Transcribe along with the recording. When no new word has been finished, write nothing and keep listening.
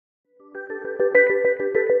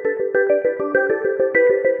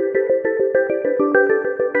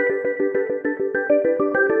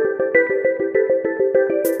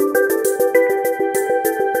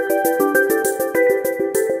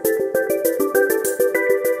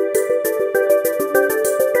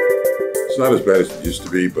It's not as bad as it used to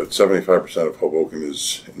be, but 75% of Hoboken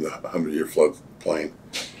is in the 100-year floodplain.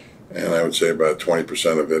 And I would say about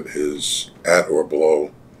 20% of it is at or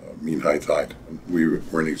below mean high tide. We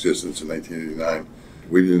were in existence in 1989.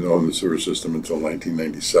 We didn't own the sewer system until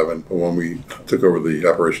 1997. But when we took over the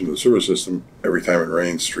operation of the sewer system, every time it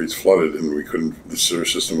rained, streets flooded, and the sewer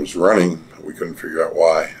system was running. We couldn't figure out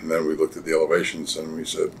why. And then we looked at the elevations and we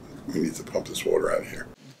said, we need to pump this water out of here.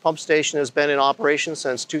 The pump station has been in operation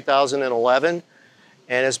since 2011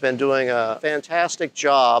 and has been doing a fantastic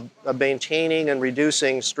job of maintaining and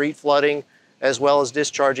reducing street flooding as well as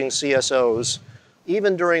discharging CSOs.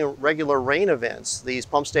 Even during regular rain events, these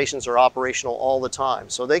pump stations are operational all the time.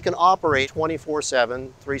 So they can operate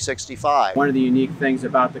 24/7, 365. One of the unique things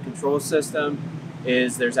about the control system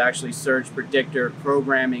is there's actually surge predictor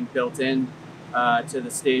programming built in to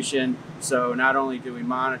the station. So not only do we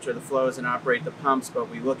monitor the flows and operate the pumps, but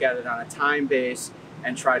we look at it on a time base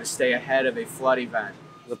and try to stay ahead of a flood event.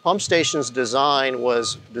 The pump station's design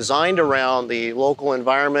was designed around the local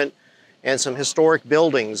environment and some historic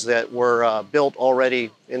buildings that were built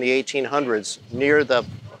already in the 1800s near the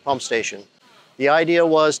pump station. The idea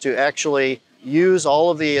was to actually use all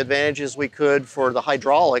of the advantages we could for the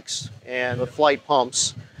hydraulics and the Flygt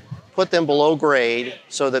pumps, put them below grade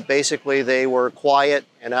so that basically they were quiet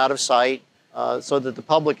and out of sight, so that the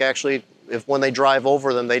public actually, when they drive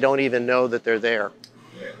over them, they don't even know that they're there.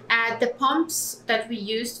 The pumps that we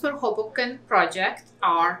used for Hoboken project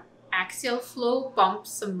are axial flow pumps,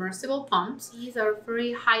 submersible pumps. These are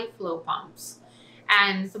very high flow pumps.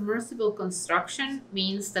 And submersible construction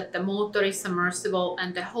means that the motor is submersible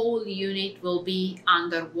and the whole unit will be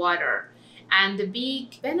underwater. And the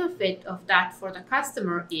big benefit of that for the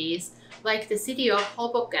customer is, like the city of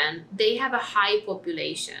Hoboken, they have a high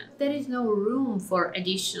population. There is no room for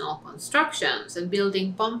additional constructions and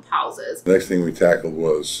building pump houses. The next thing we tackled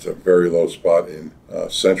was a very low spot in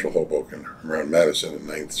central Hoboken, around Madison and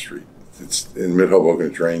 9th Street. It's in mid-Hoboken,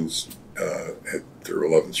 it drains through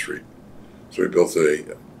 11th Street. So we built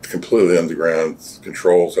a completely underground,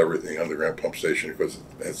 controls everything, underground pump station because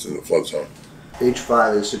it's in the flood zone.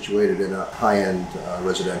 H5 is situated in a high-end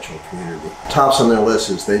residential community. Tops on their list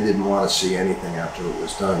is they didn't want to see anything after it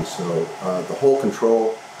was done. So the whole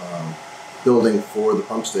control building for the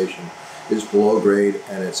pump station is below grade,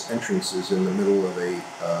 and its entrance is in the middle of a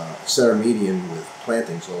center median with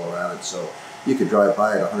plantings all around it. So you could drive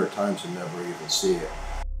by it 100 times and never even see it.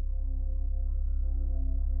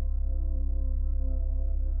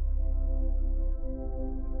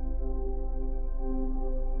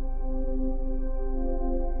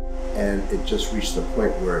 And it just reached the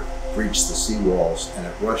point where it breached the seawalls and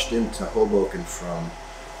it rushed into Hoboken from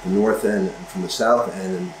the north end and from the south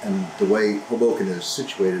end. And the way Hoboken is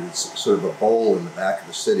situated, it's sort of a bowl in the back of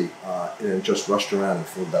the city. And it just rushed around and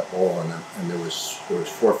filled that bowl. And there was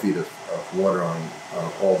 4 feet of water on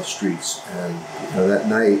all the streets. And that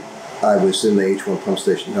night I was in the H1 pump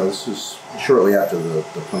station. Now this was shortly after the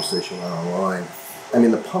pump station went online. I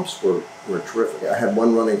mean, the pumps were terrific. I had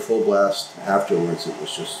one running full blast. Afterwards, it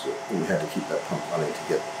was just, we had to keep that pump running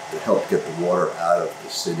to help get the water out of the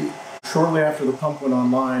city. Shortly after the pump went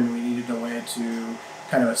online, we needed a way to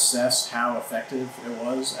kind of assess how effective it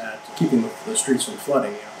was at keeping the streets from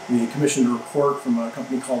flooding. We commissioned a report from a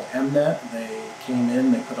company called MNet. They came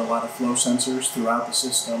in, they put a lot of flow sensors throughout the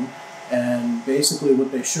system, and basically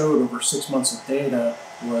what they showed over 6 months of data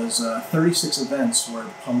was 36 events where the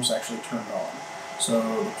pumps actually turned on. So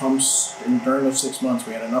the pumps, during those 6 months,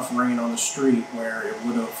 we had enough rain on the street where it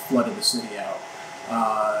would have flooded the city out.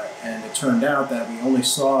 And it turned out that we only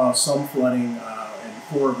saw some flooding in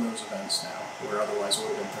 4 of those events now, where otherwise it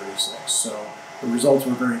would have been 36. So the results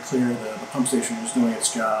were very clear. The pump station was doing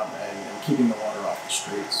its job and keeping the water off the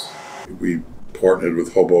streets. We partnered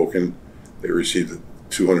with Hoboken. They received a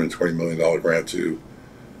 $220 million grant to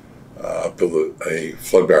build a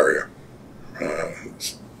flood barrier.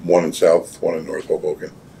 One in South, one in North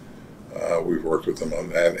Hoboken. We've worked with them on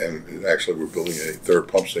that, and actually we're building a 3rd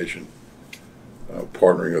pump station,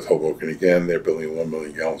 partnering with Hoboken again. They're building a 1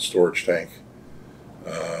 million gallon storage tank.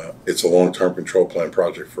 It's a long-term control plan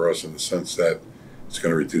project for us in the sense that it's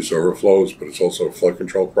going to reduce overflows, but it's also a flood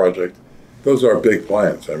control project. Those are big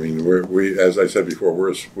plans. I mean, we as I said before,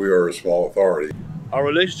 we are a small authority. Our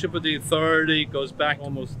relationship with the authority goes back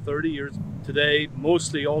almost 30 years. Today,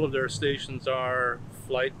 mostly all of their stations are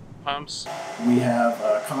Flygt pumps? We have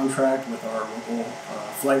a contract with our local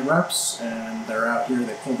Flygt reps, and they're out here.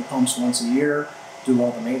 They pull the pumps once a year, do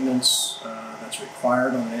all the maintenance that's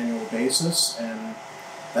required on an annual basis, and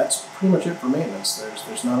that's pretty much it for maintenance.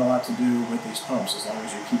 There's not a lot to do with these pumps as long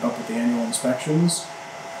as you keep up with the annual inspections.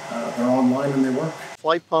 They're online and they work.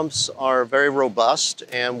 Flygt pumps are very robust,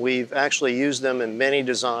 and we've actually used them in many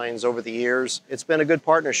designs over the years. It's been a good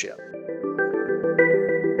partnership.